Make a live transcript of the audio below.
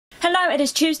Hello, it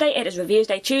is Tuesday, it is Reviews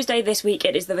Day Tuesday. This week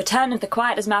it is the return of the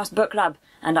Quiet as Mouse book club,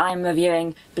 and I am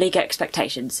reviewing Bleak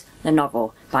Expectations, the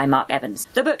novel by Mark Evans.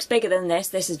 The book's bigger than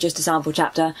this is just a sample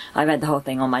chapter. I read the whole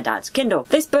thing on my dad's Kindle.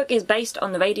 This book is based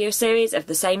on the radio series of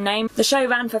the same name. The show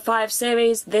ran for 5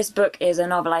 series. This book is a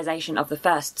novelisation of the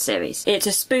first series. It's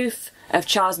a spoof of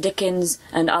Charles Dickens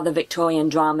and other Victorian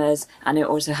dramas, and it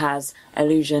also has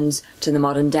allusions to the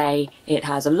modern day. It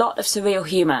has a lot of surreal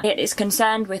humour. It is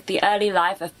concerned with the early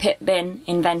life of Pip Bin,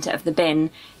 inventor of the bin,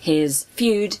 his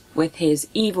feud with his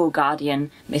evil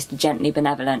guardian, Mr. Gently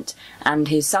Benevolent, and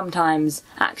his sometimes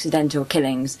accidental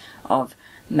killings of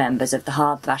members of the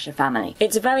Hard Thrasher family.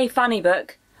 It's a very funny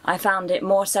book. I found it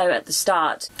more so at the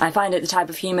start. I find it the type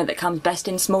of humour that comes best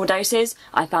in small doses.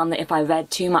 I found that if I read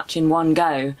too much in one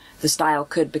go, the style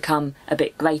could become a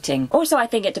bit grating. Also, I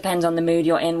think it depends on the mood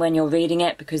you're in when you're reading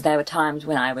it, because there were times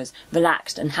when I was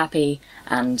relaxed and happy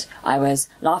and I was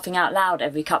laughing out loud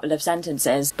every couple of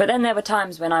sentences, but then there were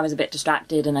times when I was a bit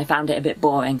distracted and I found it a bit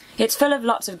boring. It's full of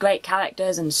lots of great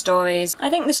characters and stories. I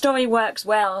think the story works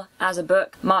well as a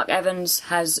book. Mark Evans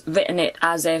has written it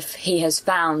as if he has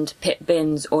found Pip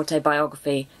Bin's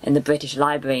autobiography in the British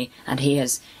Library and he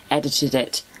has edited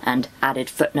it and added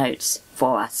footnotes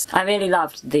for us. I really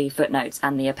loved the footnotes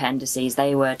and the appendices.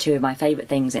 They were two of my favourite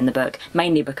things in the book,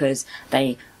 mainly because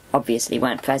they obviously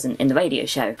weren't present in the radio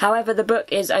show. However, the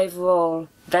book is overall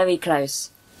very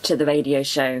close to the radio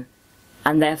show,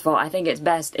 and therefore I think it's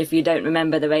best if you don't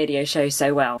remember the radio show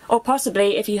so well. Or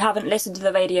possibly if you haven't listened to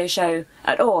the radio show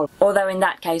at all, although in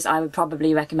that case I would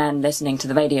probably recommend listening to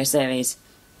the radio series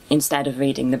instead of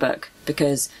reading the book,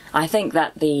 because I think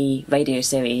that the radio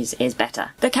series is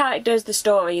better. The characters, the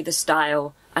story, the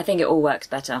style, I think it all works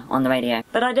better on the radio.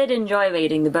 But I did enjoy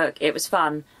reading the book. It was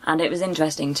fun, and it was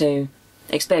interesting to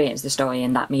experience the story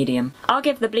in that medium. I'll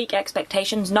give the Bleak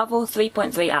Expectations novel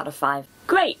 3.3 out of 5.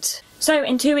 Great! So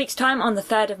in 2 weeks' time, on the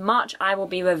 3rd of March, I will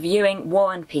be reviewing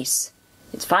War and Peace.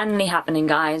 It's finally happening,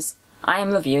 guys. I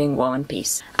am reviewing War and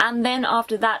Peace. And then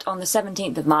after that, on the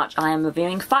 17th of March, I am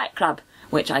reviewing Fight Club,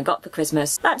 which I got for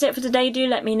Christmas. That's it for today. Do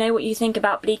let me know what you think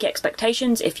about Bleak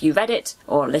Expectations if you read it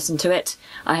or listened to it.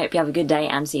 I hope you have a good day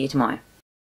and see you tomorrow.